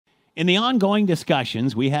In the ongoing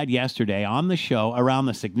discussions we had yesterday on the show around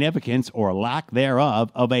the significance or lack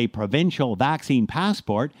thereof of a provincial vaccine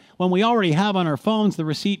passport, when we already have on our phones the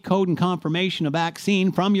receipt, code, and confirmation of vaccine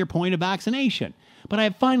from your point of vaccination. But I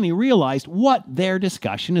have finally realized what their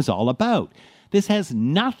discussion is all about. This has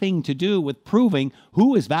nothing to do with proving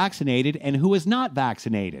who is vaccinated and who is not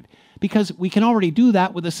vaccinated, because we can already do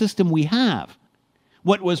that with the system we have.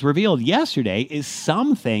 What was revealed yesterday is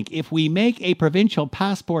some think if we make a provincial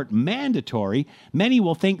passport mandatory, many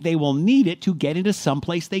will think they will need it to get into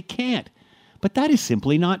someplace they can't. But that is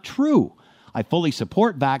simply not true. I fully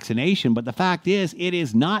support vaccination, but the fact is it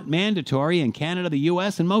is not mandatory in Canada, the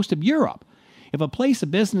US, and most of Europe. If a place of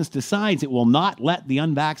business decides it will not let the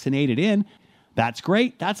unvaccinated in, that's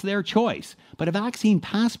great, that's their choice. But a vaccine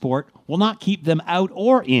passport will not keep them out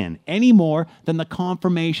or in any more than the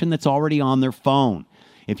confirmation that's already on their phone.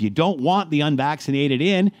 If you don't want the unvaccinated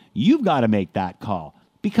in, you've got to make that call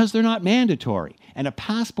because they're not mandatory. And a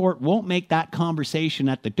passport won't make that conversation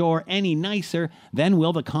at the door any nicer than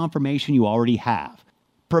will the confirmation you already have.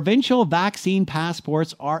 Provincial vaccine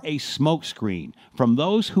passports are a smokescreen from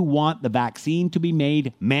those who want the vaccine to be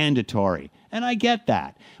made mandatory. And I get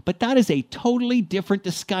that. But that is a totally different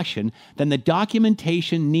discussion than the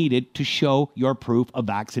documentation needed to show your proof of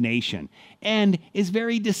vaccination, and is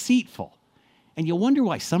very deceitful. And you wonder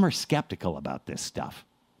why some are skeptical about this stuff.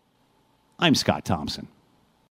 I'm Scott Thompson.